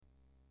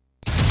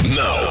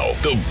Now,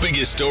 the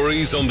biggest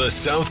stories on the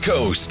South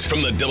Coast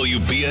from the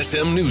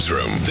WBSM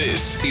Newsroom.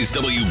 This is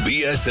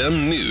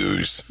WBSM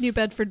News. New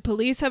Bedford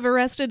police have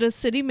arrested a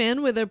city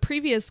man with a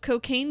previous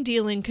cocaine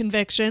dealing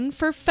conviction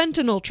for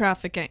fentanyl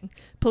trafficking.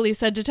 Police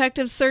said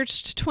detectives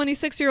searched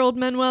 26-year-old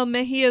Manuel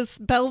Mejia's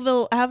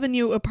Belleville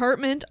Avenue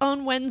apartment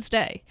on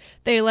Wednesday.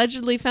 They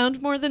allegedly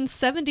found more than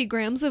 70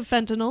 grams of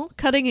fentanyl,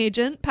 cutting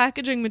agent,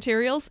 packaging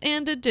materials,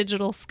 and a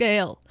digital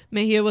scale.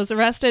 Mejia was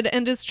arrested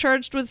and is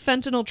charged with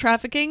fentanyl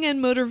trafficking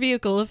and motor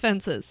vehicle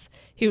offenses.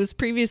 He was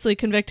previously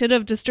convicted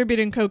of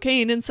distributing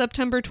cocaine in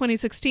September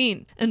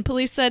 2016, and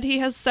police said he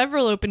has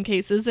several open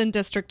cases in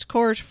district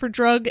court for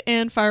drug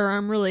and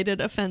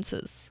firearm-related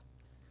offenses.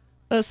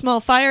 A small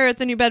fire at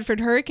the New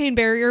Bedford Hurricane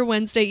Barrier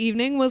Wednesday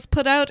evening was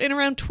put out in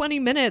around 20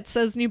 minutes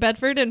as New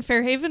Bedford and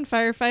Fairhaven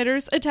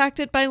firefighters attacked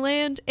it by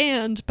land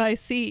and by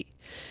sea.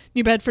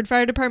 New Bedford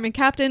Fire Department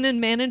captain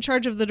and man in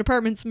charge of the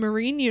department's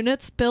marine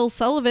units, Bill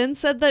Sullivan,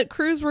 said that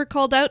crews were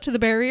called out to the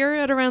barrier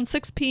at around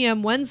 6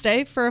 p.m.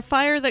 Wednesday for a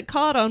fire that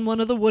caught on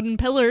one of the wooden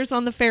pillars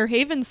on the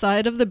Fairhaven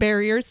side of the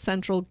barrier's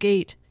central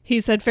gate. He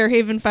said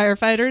Fairhaven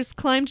firefighters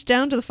climbed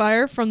down to the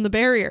fire from the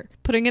barrier,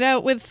 putting it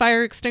out with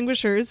fire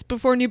extinguishers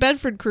before New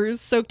Bedford crews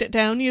soaked it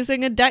down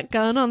using a deck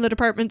gun on the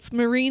department's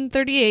Marine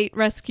 38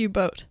 rescue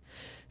boat.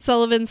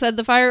 Sullivan said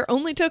the fire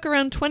only took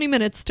around 20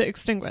 minutes to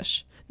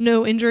extinguish.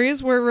 No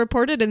injuries were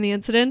reported in the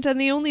incident, and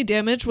the only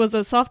damage was a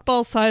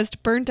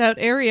softball-sized burnt-out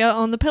area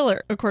on the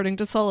pillar, according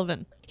to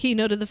Sullivan. He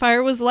noted the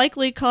fire was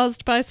likely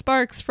caused by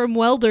sparks from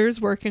welders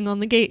working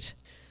on the gate.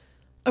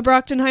 A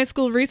Brockton High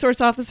School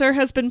resource officer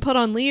has been put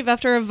on leave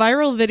after a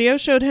viral video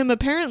showed him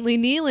apparently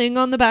kneeling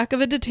on the back of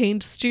a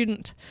detained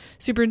student.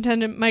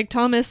 Superintendent Mike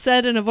Thomas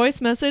said in a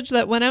voice message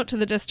that went out to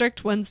the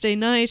district Wednesday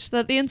night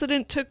that the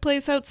incident took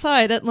place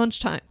outside at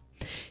lunchtime.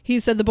 He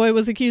said the boy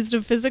was accused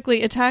of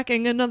physically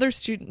attacking another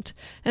student,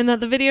 and that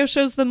the video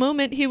shows the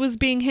moment he was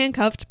being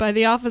handcuffed by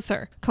the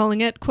officer,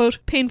 calling it, quote,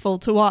 painful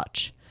to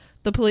watch.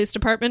 The police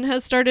department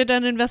has started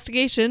an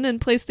investigation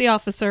and placed the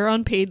officer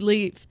on paid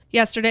leave.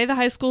 Yesterday, the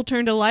high school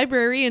turned a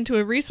library into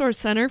a resource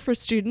center for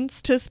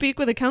students to speak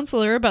with a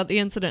counselor about the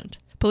incident.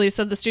 Police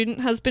said the student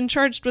has been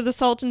charged with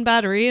assault and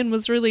battery and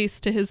was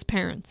released to his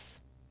parents.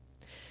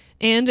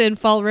 And in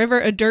Fall River,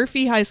 a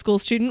Durfee High School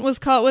student was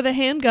caught with a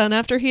handgun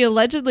after he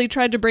allegedly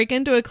tried to break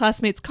into a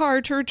classmate's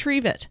car to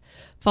retrieve it.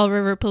 Fall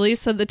River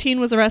police said the teen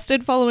was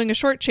arrested following a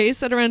short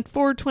chase at around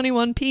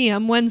 4:21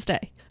 p.m.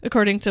 Wednesday.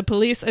 According to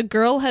police, a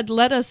girl had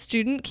let a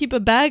student keep a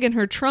bag in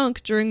her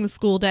trunk during the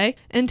school day,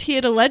 and he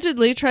had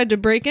allegedly tried to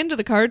break into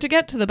the car to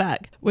get to the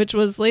bag, which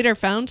was later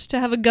found to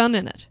have a gun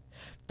in it.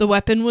 The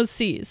weapon was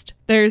seized.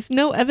 There's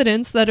no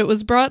evidence that it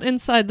was brought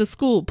inside the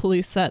school,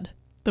 police said.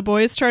 The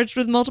boy is charged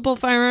with multiple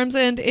firearms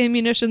and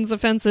ammunition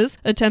offenses,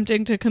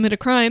 attempting to commit a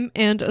crime,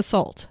 and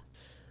assault.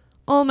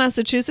 All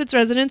Massachusetts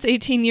residents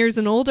 18 years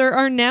and older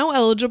are now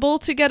eligible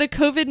to get a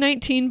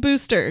COVID-19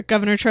 booster,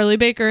 Governor Charlie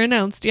Baker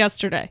announced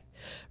yesterday.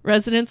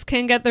 Residents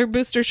can get their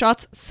booster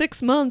shots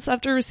 6 months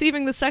after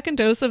receiving the second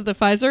dose of the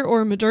Pfizer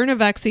or Moderna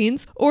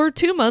vaccines, or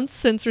 2 months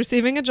since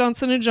receiving a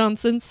Johnson &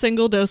 Johnson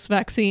single-dose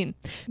vaccine.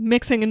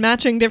 Mixing and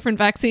matching different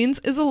vaccines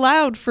is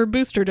allowed for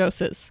booster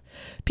doses.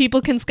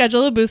 People can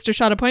schedule a booster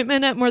shot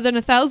appointment at more than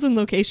 1,000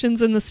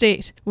 locations in the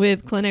state,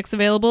 with clinics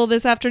available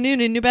this afternoon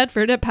in New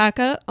Bedford at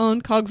PACA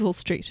on Cogswell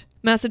Street.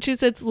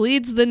 Massachusetts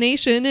leads the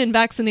nation in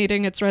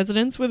vaccinating its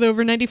residents, with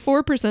over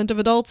 94% of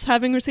adults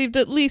having received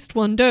at least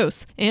one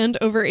dose, and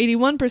over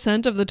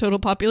 81% of the total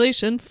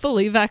population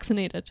fully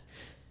vaccinated.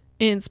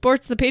 In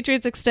sports, the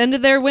Patriots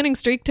extended their winning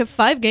streak to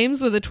 5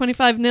 games with a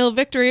 25-0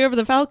 victory over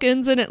the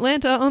Falcons in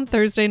Atlanta on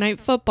Thursday Night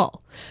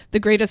Football. The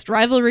greatest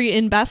rivalry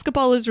in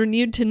basketball is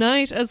renewed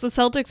tonight as the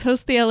Celtics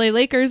host the LA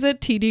Lakers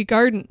at TD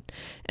Garden.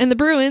 And the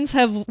Bruins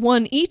have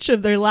won each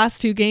of their last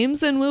 2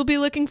 games and will be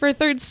looking for a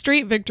third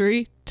straight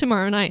victory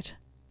tomorrow night.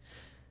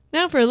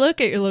 Now for a look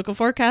at your local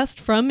forecast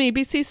from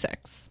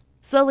ABC6.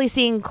 Slowly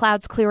seeing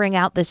clouds clearing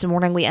out this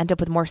morning. We end up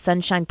with more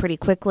sunshine pretty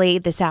quickly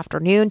this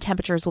afternoon.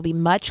 Temperatures will be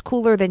much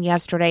cooler than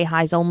yesterday,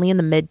 highs only in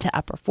the mid to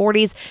upper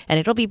 40s, and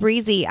it'll be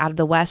breezy out of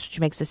the west, which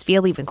makes us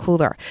feel even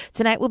cooler.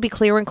 Tonight will be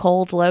clear and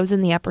cold, lows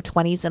in the upper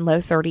 20s and low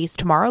 30s.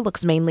 Tomorrow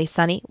looks mainly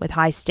sunny with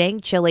highs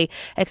staying chilly.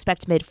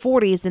 Expect mid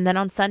 40s, and then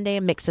on Sunday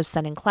a mix of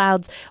sun and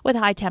clouds with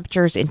high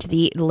temperatures into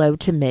the low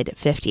to mid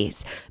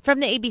 50s. From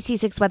the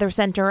ABC6 Weather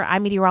Center,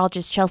 I'm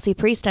meteorologist Chelsea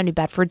Priest on New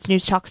Bedford's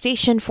News Talk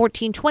Station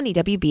 1420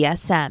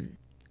 WBSM.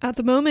 At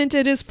the moment,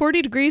 it is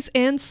 40 degrees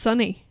and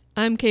sunny.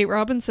 I'm Kate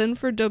Robinson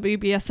for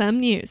WBSM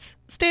News.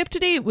 Stay up to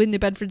date with New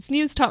Bedford's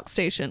News Talk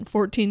Station,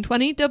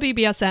 1420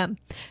 WBSM,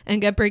 and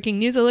get breaking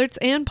news alerts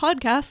and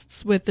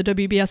podcasts with the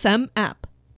WBSM app.